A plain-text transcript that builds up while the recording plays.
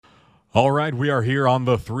All right, we are here on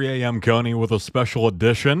the 3 a.m. Coney with a special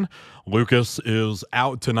edition. Lucas is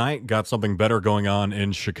out tonight, got something better going on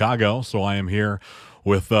in Chicago, so I am here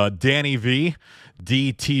with Danny V,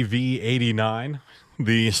 DTV89,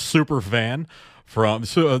 the super fan from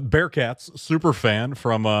Bearcats super fan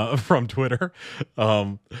from Twitter,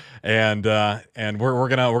 and we're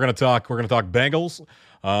gonna talk Bengals,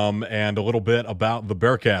 and a little bit about the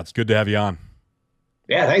Bearcats. Good to have you on.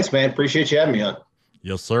 Yeah, thanks, man. Appreciate you having me on.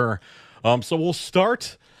 Yes, sir. So we'll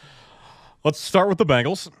start. Let's start with the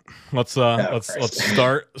Bengals. Let's Oh, let's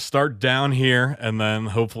Christ. start down here and then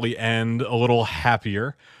hopefully end a little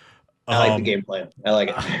happier. I like the Um, game plan. I like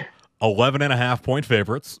it. 11 and a half point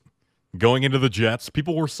favorites going into the Jets.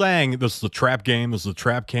 People were saying this is a trap game. This is a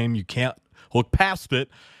trap game. You can't look past it.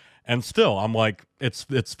 And still, I'm like, it's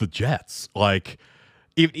the Jets. Like,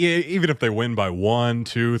 even if they win by one,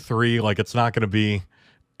 two, three, like it's not going to be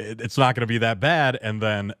that bad. And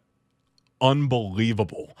then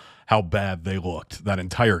unbelievable how bad they looked that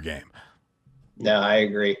entire game. No, I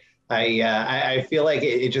agree. I feel like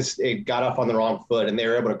it got off on the wrong foot, and they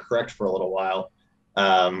were able to correct for a little while.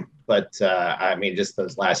 But I mean, just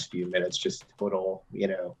those last few minutes, just total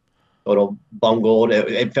bungled.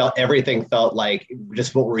 Everything felt like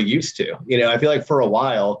just what we're used to. I feel like for a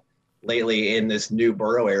while lately in this new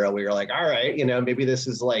Burrow era, we were like, all right, maybe this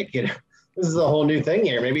is like, this is a whole new thing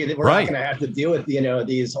here. Maybe we're not Right. going to have to deal with,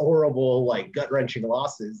 these horrible, like gut wrenching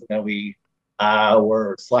losses. We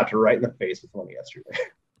were slapped right in the face with one yesterday.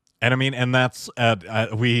 And I mean, and that's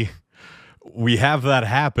we have that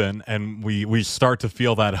happen, and we start to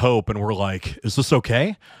feel that hope, and we're like, is this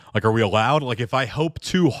okay? Like, are we allowed? Like, if I hope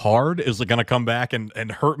too hard, is it going to come back and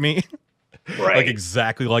hurt me? Like Right.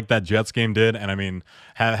 exactly like that Jets game did. And I mean,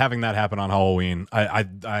 having that happen on Halloween,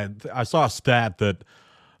 I saw a stat that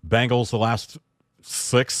Bengals the last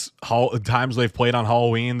times they've played on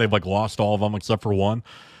Halloween, they've like lost all of them except for one,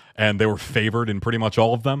 and they were favored in pretty much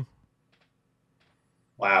all of them.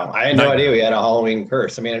 Wow. I had no idea Nightmare. we had a Halloween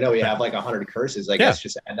curse. I mean, I know we have like 100 curses. I Yeah, guess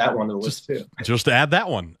just add that one to the list just too. just add that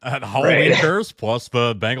one. Add Halloween Right. curse plus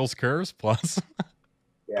the Bengals curse plus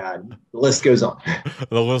Yeah. The list goes on.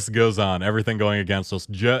 the list goes on. Everything going against us.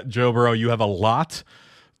 Joe Burrow, you have a lot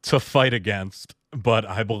to fight against, but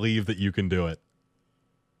I believe that you can do it.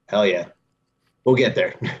 Hell yeah. We'll get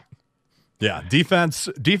there. Yeah, defense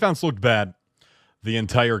looked bad the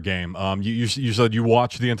entire game. You said you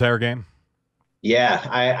watched the entire game. Yeah,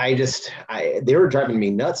 they were driving me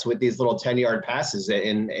nuts with these little 10-yard passes,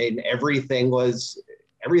 and everything was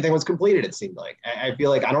completed. It seemed like I feel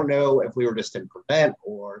like I don't know if we were just in prevent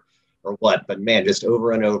or what, but man, just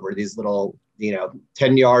over and over these little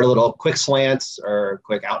 10-yard little quick slants or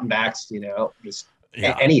quick out and backs, just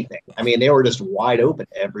Yeah. anything. I mean, they were just wide open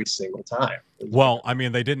every single time. Well, I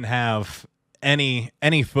mean, they didn't have any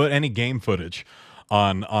game footage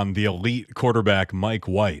on the elite quarterback Mike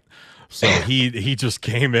White. So he just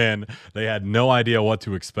came in. They had no idea what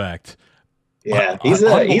to expect. Yeah,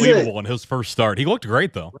 Unbelievable in his first start. He looked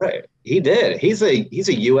great though. right. He did. He's a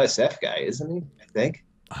USF guy, isn't he? I think.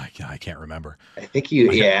 I can't remember. I think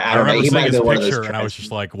you. Yeah, I I don't know. remember He seeing might have his been one of those. picture and I was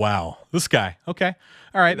just like, wow, this guy. Okay.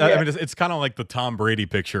 All right. I Yeah. mean, it's kind of like the Tom Brady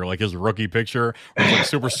picture, like his rookie picture, where he's like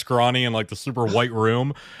super scrawny and like the super white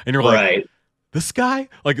room. And you're like, Right. this guy?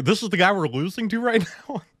 Like, this is the guy we're losing to right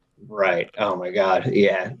now? Right. Oh my God.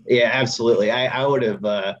 Yeah. Yeah, absolutely. I would have,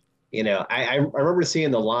 I remember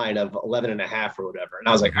seeing the line of 11 and a half or whatever. And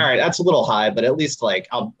I was like, all right, that's a little high, but at least like,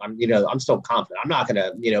 I'm still confident. I'm not going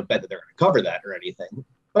to, bet that they're going to cover that or anything.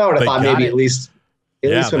 But I would have They thought got maybe it. at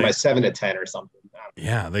Yeah, least win by 7 to 10 or something.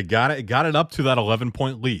 Yeah, they got it up to that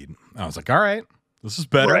 11-point lead. I was like, all right, this is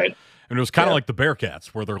better. Right. And it was kind of Yeah. like the Bearcats,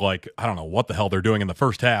 where they're like, I don't know what the hell they're doing in the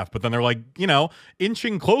first half, but then they're like,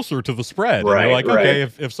 inching closer to the spread. And they're Right. like, Right. okay,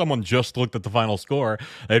 if someone just looked at the final score,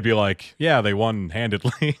 they'd be like, yeah, they won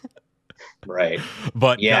handedly. Right.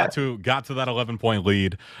 But Yeah. got to that 11-point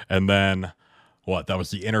lead, and then what? That was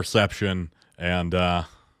the interception, and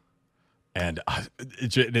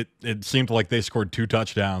it seemed like they scored two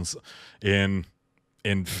touchdowns in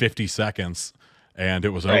 50 seconds, and it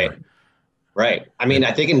was Right. over. Right. I mean,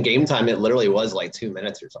 I think in game time, it literally was like 2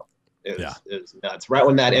 minutes or something. Yeah. It was nuts. Right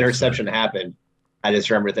when that Absurd. interception happened, I just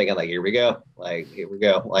remember thinking, like, here we go. Like, here we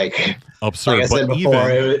go. Like Absurd. I said But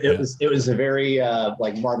before, even it was a very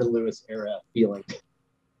like Marvin Lewis era feeling.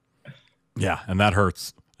 yeah, and that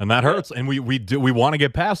hurts. And that hurts. And we want to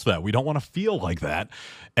get past that. We don't want to feel like that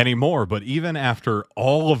anymore. But even after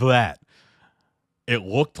all of that, it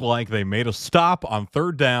looked like they made a stop on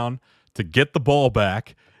third down to get the ball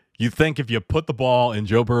back. You think if you put the ball in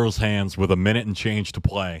Joe Burrow's hands with a minute and change to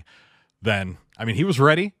play, then I mean he was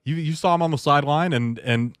ready. You saw him on the sideline,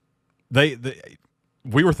 and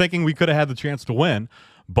we were thinking we could have had the chance to win,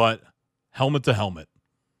 but helmet to helmet.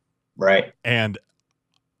 Right. And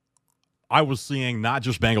I was seeing not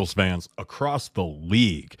just Bengals fans across the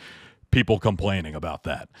league, people complaining about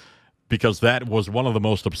that, because that was one of the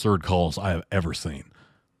most absurd calls I have ever seen.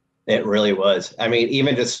 It really was. I mean,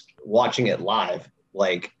 even just watching it live,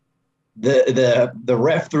 like the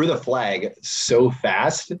ref threw the flag so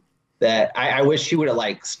fast that I wish he would have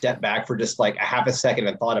like stepped back for just like a half a second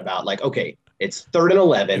and thought about like, okay, it's 3rd and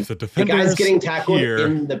 11. The guy's getting tackled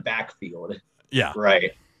in the backfield. Yeah.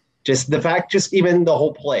 Right. Just the fact, just even the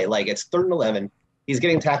whole play, like it's 3rd and 11. He's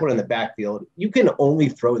getting tackled in the backfield. You can only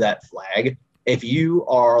throw that flag if you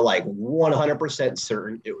are like 100%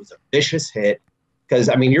 certain it was a vicious hit. Because,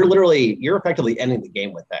 I mean, you're effectively ending the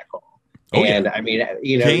game with that call. Oh, and, yeah. I mean,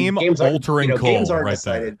 games altering call games aren't right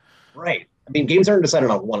decided. there. Right. I mean, games aren't decided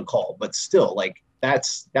on one call, but still, like, that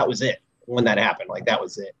was it when that happened. Like, that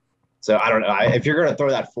was it. So, I don't know. If you're going to throw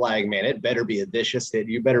that flag, man, it better be a vicious hit.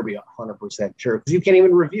 You better be 100% sure because you can't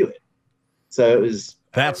even review it. So, it was.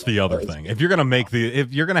 That's the other thing. If you're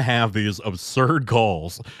gonna have these absurd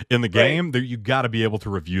calls in the game, you got to be able to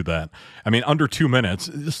review that. I mean, under 2 minutes,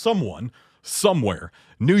 someone somewhere,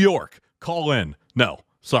 New York, call in. No,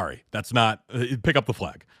 sorry, that's not. Pick up the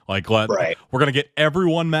flag. Like, we're gonna get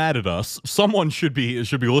everyone mad at us. Someone should be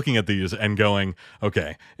looking at these and going,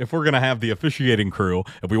 okay, if we're gonna have the officiating crew,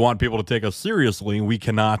 if we want people to take us seriously, we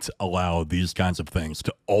cannot allow these kinds of things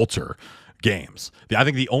to alter games. I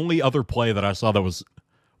think the only other play that I saw that was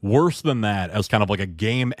worse than that as kind of like a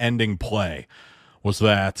game-ending play was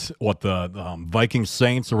that the Viking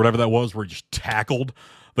Saints or whatever that was, where he just tackled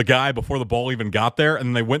the guy before the ball even got there,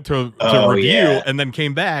 and they went to review and then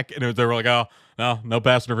came back, and they were like, oh, no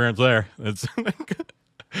pass interference there. It's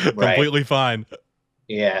completely fine.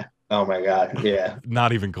 Yeah. Oh, my God. Yeah.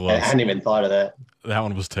 Not even close. I hadn't even thought of that. That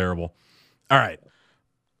one was terrible. All right.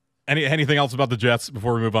 Anything else about the Jets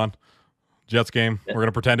before we move on? Jets game. We're going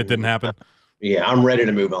to pretend it didn't happen. Yeah, I'm ready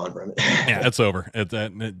to move on from it. Yeah, it's over. It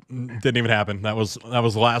didn't even happen. That was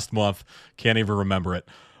last month. Can't even remember it.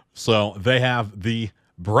 So they have the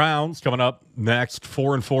Browns coming up next.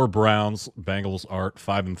 4-4 Browns. Bengals are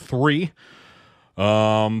 5-3.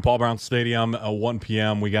 Paul Brown Stadium, 1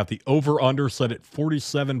 p.m. We got the over/under set at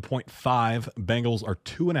 47.5. Bengals are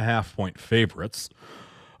 2.5-point favorites.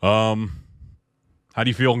 How do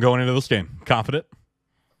you feel going into this game? Confident?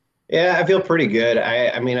 Yeah, I feel pretty good.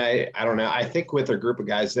 I mean, I don't know. I think with a group of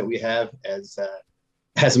guys that we have,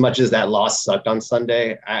 as much as that loss sucked on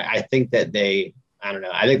Sunday, I think that I don't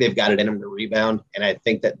know. I think they've got it in them to rebound, and I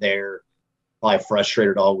think that they're probably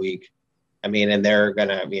frustrated all week. I mean, and they're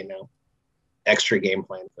gonna, extra game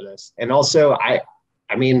plan for this. And also, I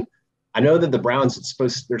mean, I know that the Browns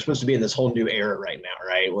they're supposed to be in this whole new era right now,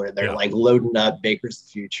 right, where they're like loading up Baker's the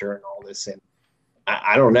future and all this, and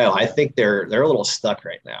I don't know. I think they're a little stuck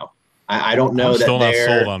right now. I don't know. I'm still not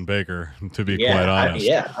sold on Baker, to be quite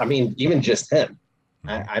honest. I mean, even just him.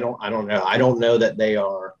 I don't know. I don't know that they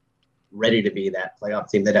are ready to be that playoff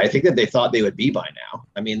team that I think that they thought they would be by now.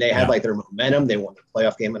 I mean, they had like their momentum. They won the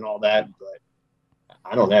playoff game and all that, but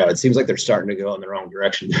I don't know. It seems like they're starting to go in the wrong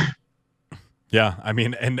direction. Yeah, I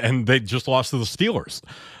mean, and they just lost to the Steelers.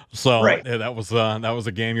 So that was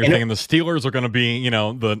a game you're thinking the Steelers are going to be,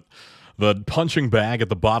 the punching bag at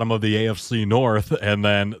the bottom of the AFC North, and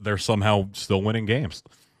then they're somehow still winning games.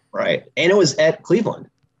 Right. And it was at Cleveland.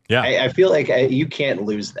 Yeah. I feel like you can't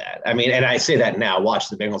lose that. I mean, and I say that now, watch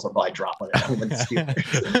the Bengals will probably drop on it with the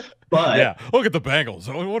Steelers. But yeah, look at the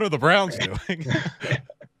Bengals. What are the Browns doing?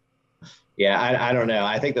 Yeah, I don't know.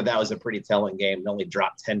 I think that was a pretty telling game. They only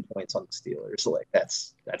dropped 10 points on the Steelers. Like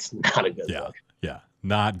that's not a good look. Yeah,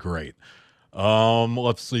 not great.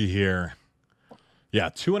 Let's see here. Yeah,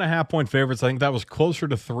 2.5-point favorites. I think that was closer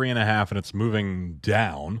to 3.5, and it's moving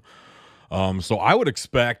down. So I would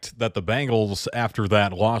expect that the Bengals, after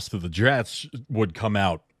that loss to the Jets, would come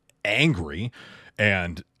out angry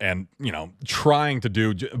and trying to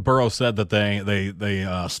do. Burrow said that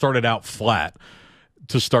they started out flat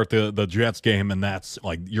to start the Jets game, and that's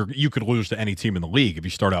like you could lose to any team in the league if you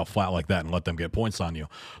start out flat like that and let them get points on you.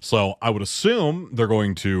 So I would assume they're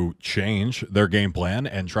going to change their game plan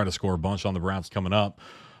and try to score a bunch on the Browns coming up.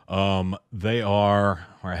 I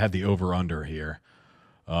had the over/under here.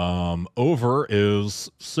 Over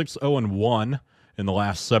is 6-0-1 in the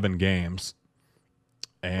last 7 games,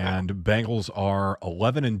 and Bengals are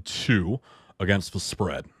 11-2 against the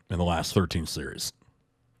spread in the last 13 series.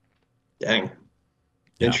 Dang.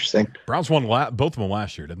 Interesting. Browns won both of them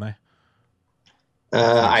last year, didn't they?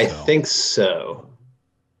 I think so.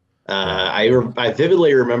 I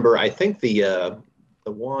vividly remember. I think the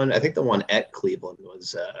I think the one at Cleveland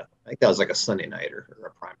was, I think that was like a Sunday night or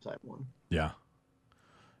a primetime one. Yeah.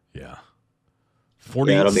 Yeah.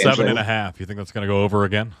 Yeah, it'll be 47 and interesting. a half. You think that's going to go over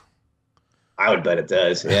again? I would bet it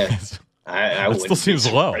does. Yeah. I It still wouldn't be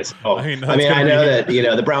seems low. surprised. Oh, I mean, I mean, I gonna know be,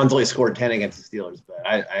 that the Browns only scored 10 against the Steelers, but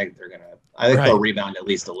I think Right. they'll rebound at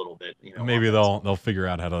least a little bit. maybe offensively. they'll figure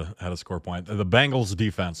out how to score point. The Bengals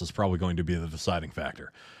defense is probably going to be the deciding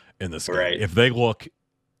factor in this game. Right. If they look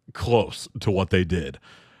close to what they did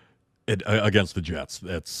against the Jets,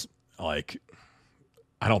 it's like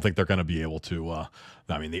I don't think they're going to be able to.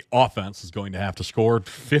 I mean, the offense is going to have to score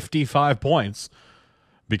 55 points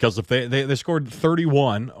because if they scored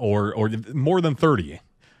 31 or more than 30,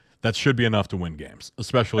 that should be enough to win games,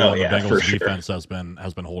 especially when the Bengals defense has been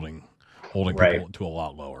holding Right. people to a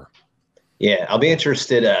lot lower. Yeah, I'll be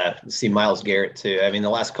interested to see Myles Garrett too. I mean, the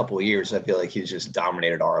last couple of years, I feel like he's just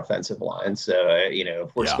dominated our offensive line. So,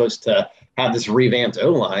 if we're supposed to have this revamped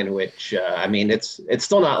O line, which I mean, it's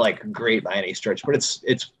still not like great by any stretch, but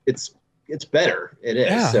it's better. It is.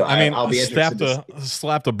 Yeah, So I mean, I'll be interested.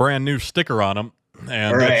 slapped a brand new sticker on him,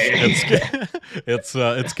 and Right.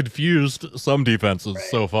 it's confused some defenses Right.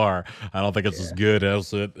 so far. I don't think it's as good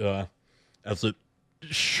as it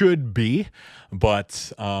should be,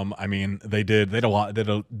 but I mean, they did a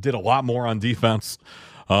lot more on defense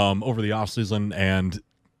over the offseason, and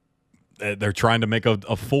they're trying to make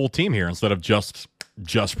a full team here instead of just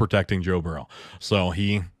protecting Joe Burrow. So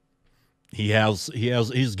he's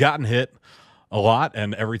gotten hit a lot,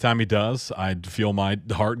 and every time he does, I feel my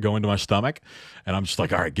heart go into my stomach, and I'm just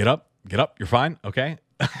like, all right, get up, you're fine, okay.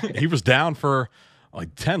 He was down for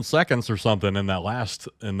like 10 seconds or something in that last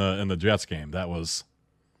in the Jets game. That was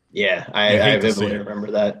I vividly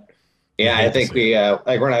remember that. Yeah, I think we're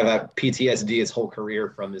gonna have PTSD his whole career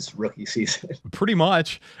from his rookie season. Pretty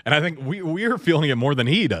much, and I think we're feeling it more than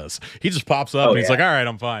he does. He just pops up and he's like, all right,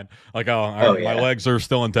 I'm fine. Like, all right, my legs are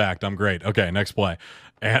still intact, I'm great. Okay, next play.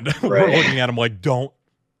 And we're looking at him like, no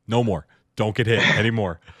more. Don't get hit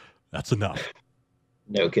anymore. That's enough.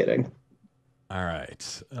 No kidding. All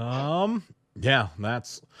right. Yeah,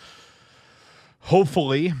 that's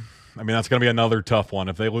hopefully. I mean, that's going to be another tough one.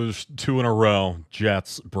 If they lose 2 in a row,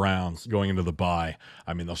 Jets, Browns, going into the bye,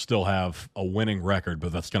 I mean, they'll still have a winning record,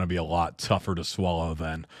 but that's going to be a lot tougher to swallow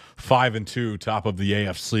than 5-2, top of the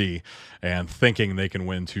AFC, and thinking they can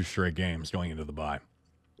win 2 straight games going into the bye.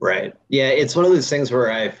 Right. Yeah, it's one of those things where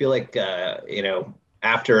I feel like,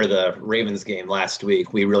 after the Ravens game last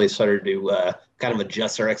week, we really started to kind of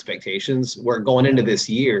adjust our expectations. We're going into this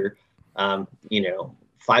year,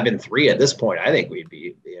 5-3 at this point. I think we'd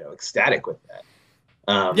be, ecstatic with that.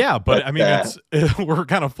 But I mean, we're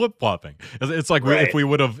kind of flip flopping. It's like if we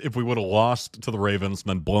would have lost to the Ravens and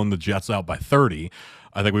then blown the Jets out by 30,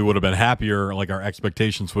 I think we would have been happier. Like our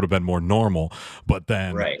expectations would have been more normal. But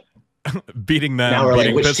then beating them, now we're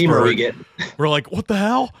beating like, which team are we Pittsburgh, getting? We're like, what the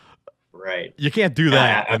hell? Right. You can't do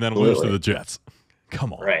that and then lose to absolutely. the Jets.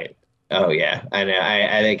 Come on. Right. Oh yeah. I know.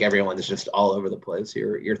 I think everyone's just all over the place.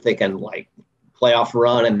 You're thinking like playoff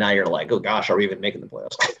run, and now you're like, oh gosh, are we even making the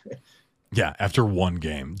playoffs? Yeah, after one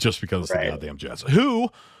game, just because of the goddamn Jets, who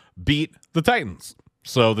beat the Titans.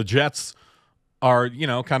 So the Jets are,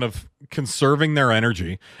 kind of conserving their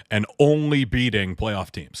energy and only beating playoff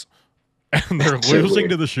teams. And they're losing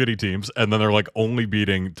to the shitty teams, and then they're like only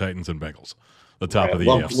beating Titans and Bengals, the top of the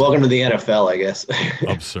AFC. Welcome to the NFL, I guess.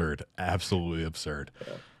 Absurd. Absolutely absurd.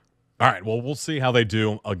 Yeah. All right, well, we'll see how they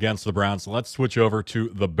do against the Browns. Let's switch over to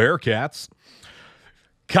the Bearcats.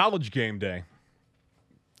 College game day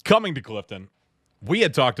coming to Clifton. We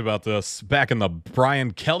had talked about this back in the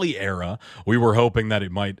Brian Kelly era. We were hoping that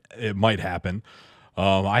it might happen.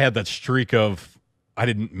 I had that streak of I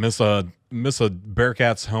didn't miss a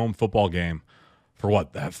Bearcats home football game for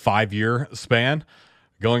that 5-year span,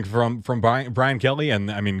 going from Brian Kelly, and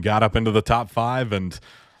I mean got up into the top 5, and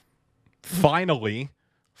finally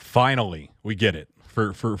we get it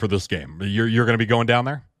for this game. You're going to be going down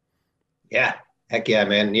there? Yeah. Heck yeah,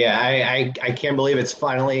 man. Yeah, I can't believe it's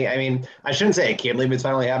finally. I mean, I shouldn't say I can't believe it's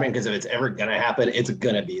finally happening, because if it's ever gonna happen, it's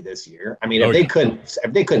gonna be this year. I mean, if they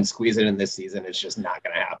couldn't squeeze it in this season, it's just not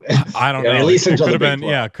gonna happen. I don't know. At least until could have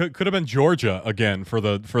been could have been Georgia again for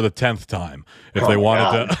the 10th time if they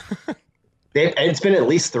wanted to. It's been at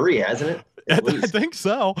least 3, hasn't it? I think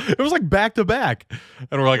so. It was like back to back,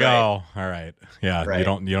 and we're like, oh, all right, yeah. You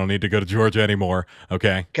don't need to go to Georgia anymore.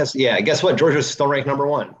 Okay. Guess what? Georgia's still ranked number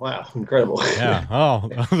 1. Wow, incredible. Yeah. Oh,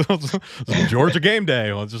 Georgia game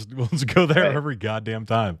day. Let's go there every goddamn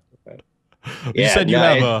time. Right. You said you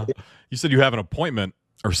have an appointment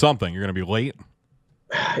or something. You're going to be late.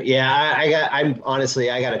 Yeah, I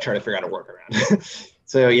got to try to figure out a workaround.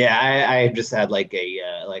 So yeah, I just had like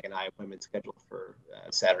an eye appointment scheduled for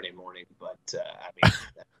Saturday morning, but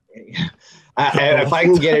if I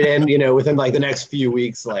can get it in, within like the next few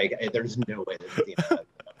weeks, like there's no way that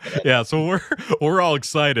yeah, so we're all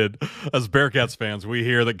excited as Bearcats fans. We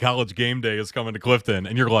hear that College Game Day is coming to Clifton,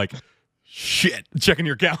 and you're like, shit, checking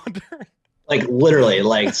your calendar. Like literally,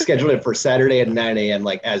 like scheduled it for Saturday at 9 a.m.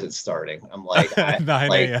 Like as it's starting, I'm like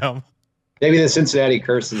 9 a.m. Maybe the Cincinnati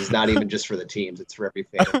curse is not even just for the teams; it's for every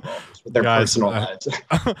fan involved, just with their personal lives.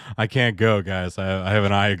 I can't go, guys. I have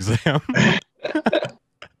an eye exam.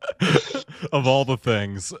 Of all the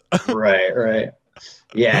things. Right.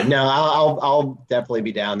 Yeah, no, I'll definitely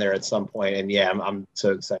be down there at some point, and yeah, I'm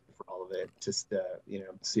so excited for all of it. Just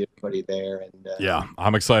see everybody there, and yeah,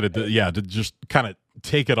 I'm excited to just kind of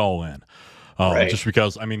take it all in. Right. Just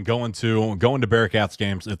because going to Bearcats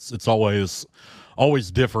games, it's always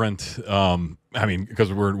different.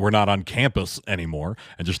 Because we're not on campus anymore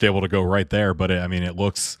and just able to go right there. But it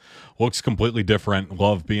looks completely different.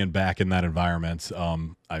 Love being back in that environment.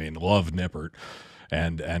 Love Nippert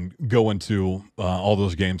and going to all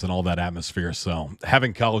those games and all that atmosphere. So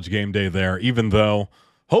having College Game Day there, even though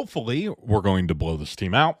hopefully we're going to blow this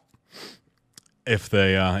team out if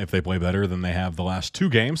they play better than they have the last two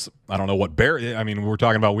games. I don't know what we're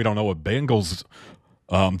talking about. We don't know what Bengals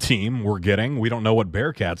team we're getting. We don't know what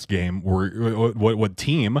Bearcats game what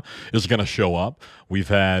team is going to show up. They've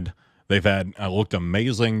had looked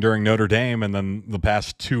amazing during Notre Dame, and then the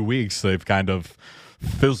past 2 weeks they've kind of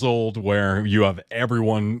fizzled where you have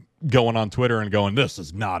everyone going on Twitter and going, this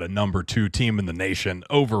is not a number 2 team in the nation,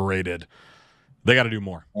 overrated. They got to do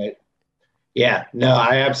more. Right. Yeah, no,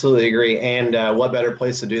 I absolutely agree. And what better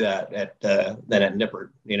place to do that than at Nippert?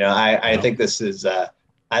 I think this is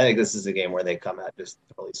a game where they come out just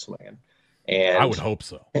totally swinging. And I would hope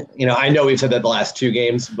so. I know we've said that the last 2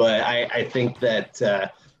 games, but I think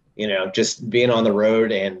that just being on the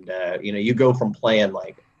road and you go from playing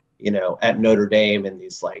like at Notre Dame in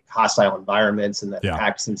these like hostile environments, and then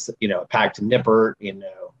packed Nippert,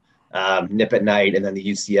 Nip at night, and then the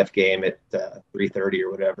UCF game at 3:30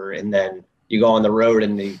 or whatever, and then you go on the road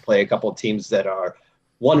and you play a couple of teams that are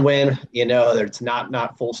one win. It's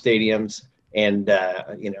not full stadiums, and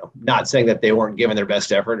not saying that they weren't giving their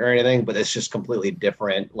best effort or anything, but it's just completely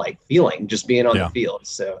different like feeling just being on the field.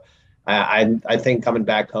 So I think coming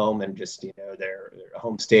back home and just their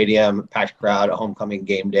home stadium, packed crowd, a homecoming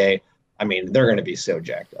game day, they're going to be so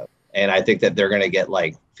jacked up, and I think that they're going to get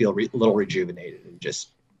feel a little rejuvenated and just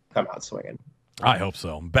come out swinging. I hope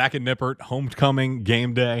so. Back at Nippert, homecoming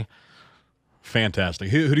game day, fantastic.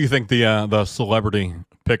 Who do you think the celebrity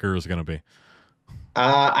picker is going to be?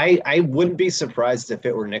 I wouldn't be surprised if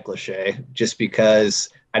it were Nick Lachey, just because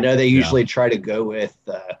I know they usually try to go with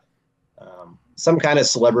some kind of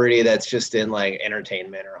celebrity that's just in like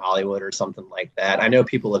entertainment or Hollywood or something like that. I know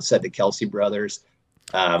people have said the Kelsey brothers,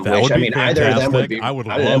 which either of them would be. I would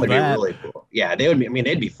love that. Be really cool. Yeah, they would be.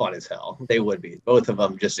 They'd be fun as hell. They would be. Both of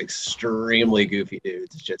them just extremely goofy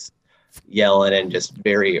dudes, just yelling and just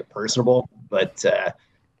very personable. But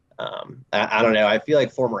I don't know. I feel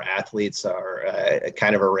like former athletes are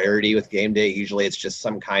kind of a rarity with game day. Usually, it's just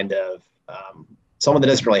some kind of someone that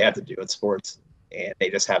doesn't really have to do with sports, and they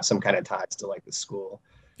just have some kind of ties to like the school.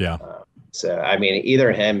 Yeah. So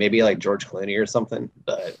either him, maybe like George Clooney or something.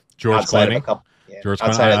 But George Clooney. George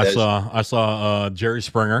Clooney. I saw Jerry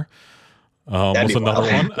Springer. Was another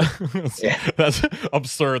one. That's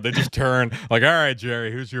absurd. They just turn like, all right,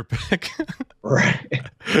 Jerry, who's your pick? Right.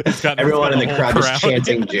 Everyone in the crowd just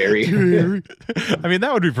chanting Jerry. That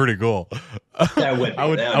would be pretty cool. That would.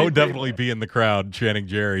 I would definitely be in the crowd chanting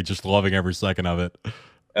Jerry, just loving every second of it.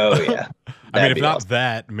 Oh yeah. If not awesome.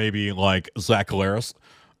 That, maybe like Zach Collaros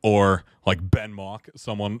or like Ben Mock,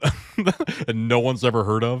 someone that no one's ever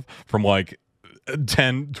heard of from like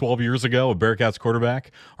 10, 12 years ago, a Bearcats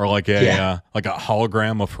quarterback, or like a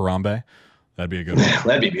hologram of Harambe. That'd be a good one.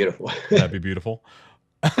 That'd be beautiful. That'd be beautiful.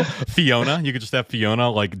 Fiona, you could just have Fiona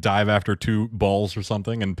like dive after 2 balls or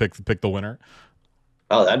something and pick the winner.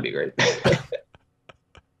 Oh, that'd be great.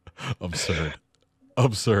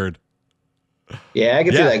 Absurd. Yeah, I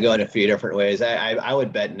could see that going a few different ways. I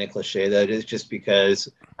would bet Nick Lachey, though, just because,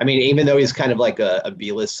 even though he's kind of like a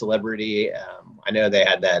B-list celebrity, I know they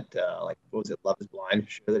had that, what was it, Love is Blind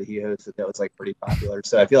show that he hosted that was like pretty popular.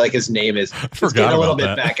 So I feel like his name is getting a little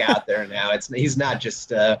bit back out there now. He's not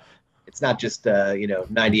just, it's not just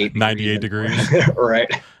 98 degrees. Right.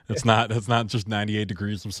 It's not just 98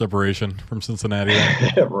 degrees of separation from Cincinnati.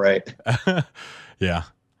 Right. Yeah.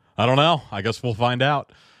 I don't know. I guess we'll find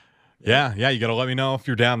out. Yeah, yeah. You got to let me know if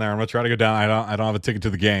you're down there. I'm gonna try to go down. I don't have a ticket to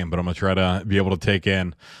the game, but I'm gonna try to be able to take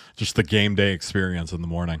in just the game day experience in the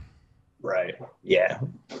morning. Right. Yeah.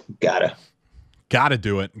 Gotta. Got to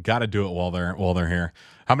do it. Got to do it while they're here.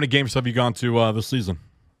 How many games have you gone to this season?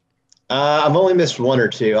 I've only missed one or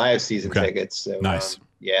two. I have season Okay. tickets, so Nice.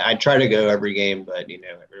 yeah, I try to go every game, but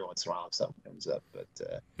every once in a while something comes up.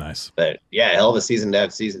 Nice. But yeah, hell of a season to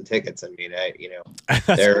have season tickets. I mean, Yeah,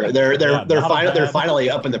 they're finally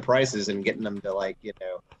upping the prices and getting them to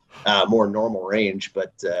more normal range.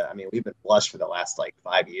 But I mean, we've been blessed for the last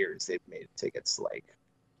 5 years. They've made tickets like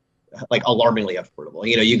alarmingly affordable.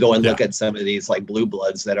 You go and look at some of these blue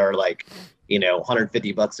bloods that are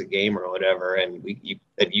 $150 a game or whatever, and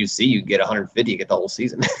at UC you get 150, you get the whole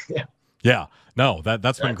season. Yeah. No,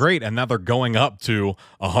 that's been great, and now they're going up to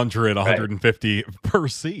 100, 150 per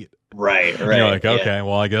seat. Right. And you're like, okay,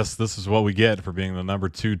 well, I guess this is what we get for being the number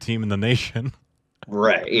 2 team in the nation.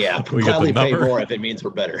 Right. Yeah. We gladly pay more if it means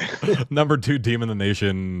we're better. Number 2 team in the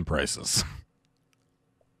nation prices.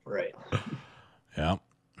 Right. Yeah.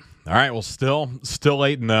 All right. Well, still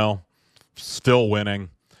 8-0, still winning.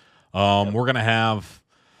 We're gonna have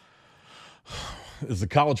the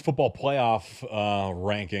college football playoff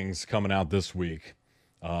rankings coming out this week.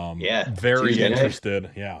 Very interested.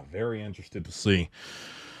 Night. Yeah, very interested to see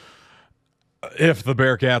if the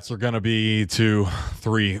Bearcats are going to be 2,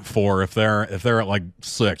 3, 4. If they're at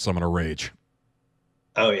 6, I'm going to rage.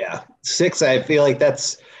 Oh yeah, 6. I feel like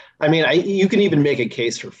that's. I mean, you can even make a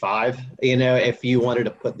case for 5. If you wanted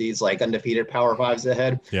to put these undefeated Power 5s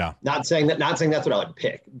ahead. Yeah. Not saying that's what I would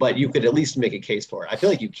pick, but you could at least make a case for it. I feel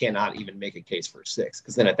like you cannot even make a case for 6,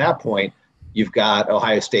 because then at that point you've got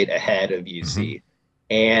Ohio State ahead of UC. Mm-hmm.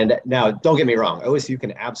 And now, don't get me wrong, OSU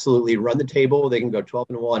can absolutely run the table. They can go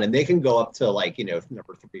 12-1, and they can go up to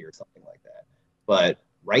number 3 or something like that. But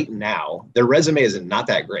right now, their resume is not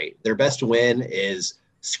that great. Their best win is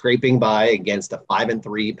scraping by against a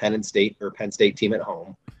 5-3 Penn State team at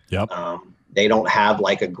home. Yep. They don't have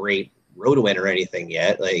a great road win or anything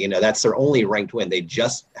yet. That's their only ranked win. They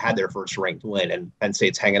just had their first ranked win, and Penn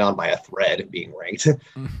State's hanging on by a thread being ranked.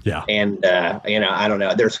 Yeah. And I don't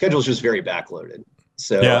know. Their schedule's just very backloaded.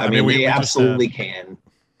 So yeah, I mean they absolutely can.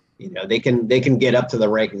 They can get up to the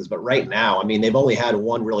rankings, but right now, I mean, they've only had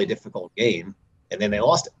one really difficult game, and then they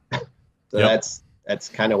lost it. So that's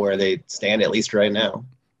kind of where they stand, at least right now.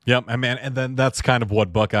 Yep, and then that's kind of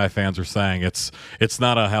what Buckeye fans are saying. It's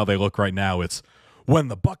not how they look right now. It's when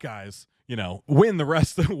the Buckeyes,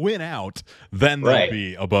 win out, then they'll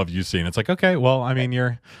be above UC. And it's okay, well, I mean,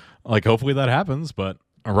 you're hopefully that happens, but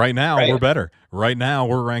right now we're better. Right now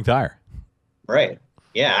we're ranked higher. Right.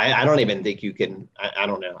 Yeah, I don't even think you can. I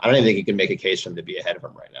don't know. I don't even think you can make a case for them to be ahead of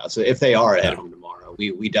them right now. So if they are ahead of them tomorrow,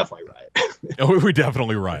 we definitely riot. We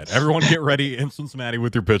definitely riot. Everyone get ready in Cincinnati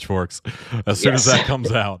with your pitchforks as soon as that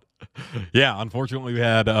comes out. Yeah, unfortunately, we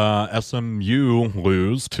had SMU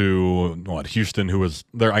lose to Houston, who was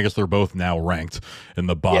there. I guess they're both now ranked in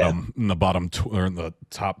the bottom or in the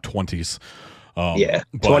top 20s.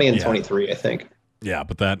 20 and 23, I think. Yeah,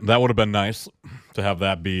 but that would have been nice to have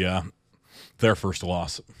that be their first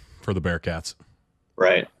loss for the Bearcats.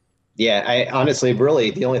 Right. Yeah, I honestly,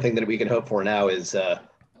 really, the only thing that we can hope for now is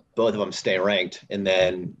both of them stay ranked, and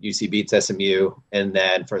then UC beats SMU, and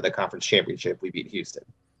then for the conference championship, we beat Houston.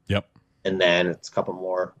 Yep. And then it's a couple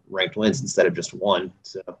more ranked wins instead of just one.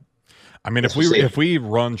 So, I mean, if we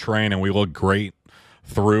run train and we look great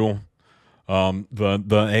through the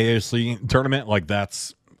AAC tournament,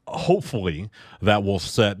 that's hopefully that will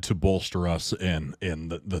set to bolster us in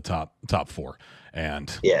the top 4.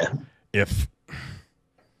 And if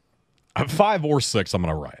 5 or 6, I'm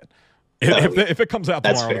gonna riot. If it comes out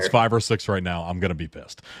tomorrow, it's 5 or 6 right now, I'm gonna be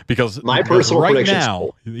pissed because my personal right prediction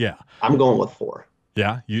now, I'm going with 4.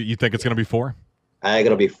 Yeah, you think it's gonna be 4? I think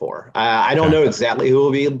it'll be 4. I don't know exactly who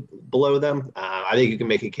will be below them. I think you can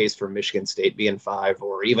make a case for Michigan State being 5,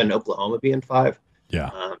 or even Oklahoma being 5. Yeah.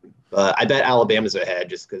 But I bet Alabama's ahead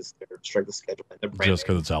just because they're strength of schedule. Just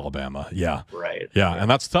because it's Alabama. Yeah. Right. Yeah, and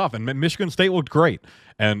that's tough. And Michigan State looked great.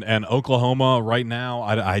 And Oklahoma right now,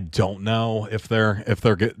 I don't know if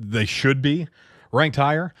they should be ranked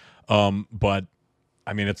higher. But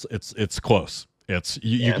I mean it's close.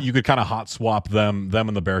 You could kind of hot swap them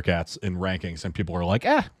and the Bearcats in rankings, and people are like,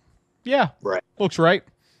 right, looks right.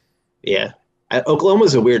 Yeah.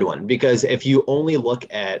 Oklahoma's a weird one because if you only look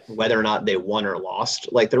at whether or not they won or lost,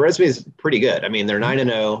 their resume is pretty good. I mean, they're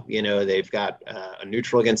 9-0. They've got a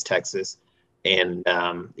neutral against Texas, and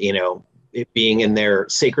it being in their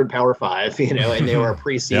sacred Power 5. And they were a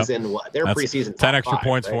preseason. Yep. They're That's preseason 10 extra 5,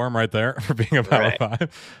 points right? for them right there for being a Power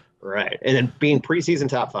 5. Right. And then being preseason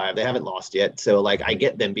top 5, they haven't lost yet. So like I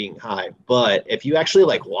get them being high, but if you actually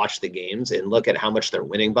like watch the games and look at how much they're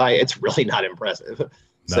winning by, it's really not impressive. No.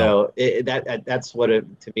 So that's what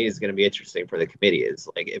to me is going to be interesting for the committee is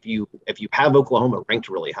like if you have Oklahoma ranked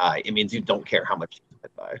really high, it means you don't care how much you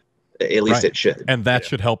win by. At least it should. And that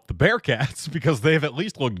should help the Bearcats because they've at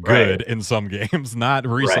least looked good in some games, not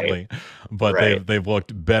recently, but they've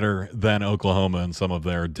looked better than Oklahoma in some of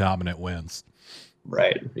their dominant wins.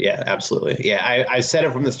 Right. Yeah, absolutely. Yeah, I said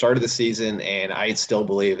it from the start of the season, and I still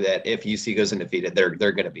believe that if UC goes undefeated, they're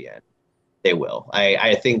going to be in. They will.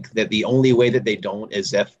 I think that the only way that they don't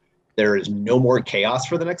is if there is no more chaos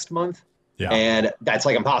for the next month. Yeah. And that's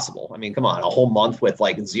like impossible. I mean, come on, a whole month with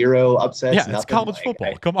like 0 upsets. Yeah, it's college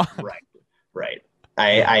football. Come on. Right.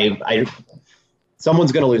 I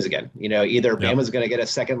someone's going to lose again. You know, either Bama's going to get a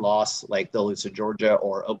second loss, like they'll lose to Georgia,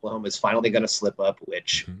 or Oklahoma's finally going to slip up,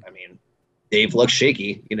 which, I mean, they've looked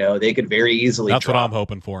shaky. You know, they could very easily. That's what I'm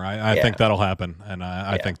hoping for. I think that'll happen, and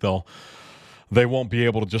I think they won't be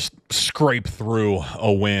able to just scrape through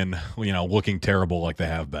a win, you know, looking terrible like they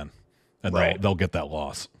have been, and they'll get that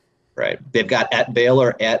loss. Right. They've got at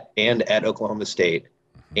Baylor, at Oklahoma State,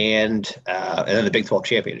 and then the Big 12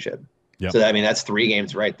 championship. Yep. So I mean, that's 3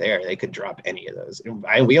 games right there. They could drop any of those.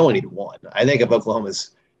 We only need 1. I think if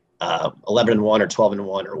Oklahoma's 11-1 or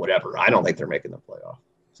 12-1 or whatever, I don't think they're making the playoff.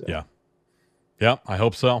 So. Yeah, I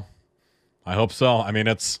hope so. I mean,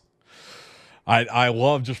 I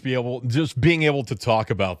love just being able to talk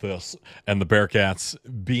about this and the Bearcats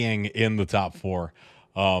being in the top 4.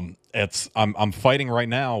 I'm fighting right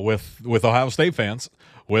now with Ohio State fans,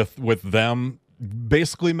 with them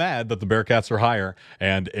basically mad that the Bearcats are higher,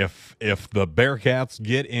 and if the Bearcats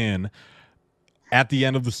get in at the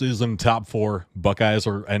end of the season top 4, Buckeyes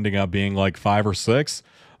are ending up being like 5 or 6.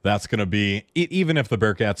 That's going to be, even if the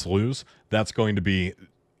Bearcats lose, that's going to be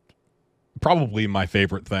probably my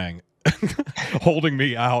favorite thing, holding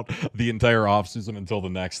me out the entire offseason until the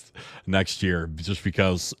next year, just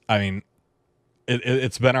because, I mean,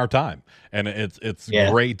 it's been our time, and it's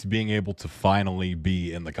great being able to finally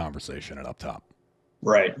be in the conversation and up top.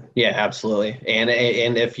 Right. Yeah, absolutely. And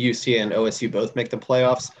if UC and OSU both make the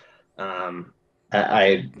playoffs,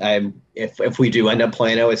 if we do end up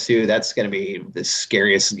playing OSU, that's going to be the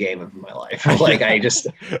scariest game of my life. Like I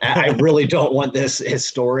really don't want this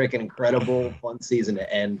historic, incredible, fun season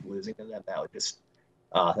to end losing to them. That would just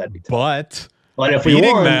that'd be tough. But if beating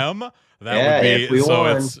we won, them, that would be so.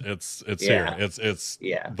 Won, it's here. It's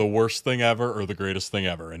the worst thing ever or the greatest thing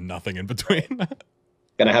ever, and nothing in between.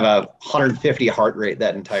 Gonna have a 150 heart rate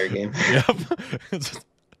that entire game. Yep.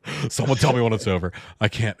 Someone tell me when it's over. I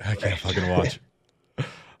can't fucking watch.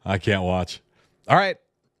 I can't watch. All right.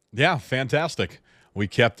 Yeah, fantastic. We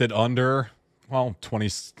kept it under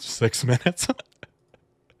 26 minutes.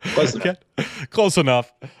 Close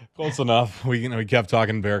enough. We kept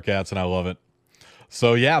talking Bearcats, and I love it.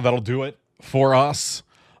 So yeah, that'll do it for us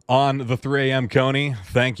on the 3 a.m. Coney.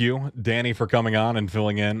 Thank you, Danny, for coming on and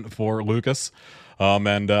filling in for Lucas.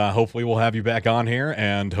 And hopefully we'll have you back on here,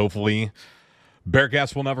 and hopefully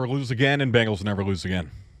Bearcats will never lose again and Bengals never lose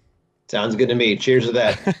again. Sounds good to me. Cheers to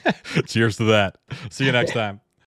that. Cheers to that. See you next time.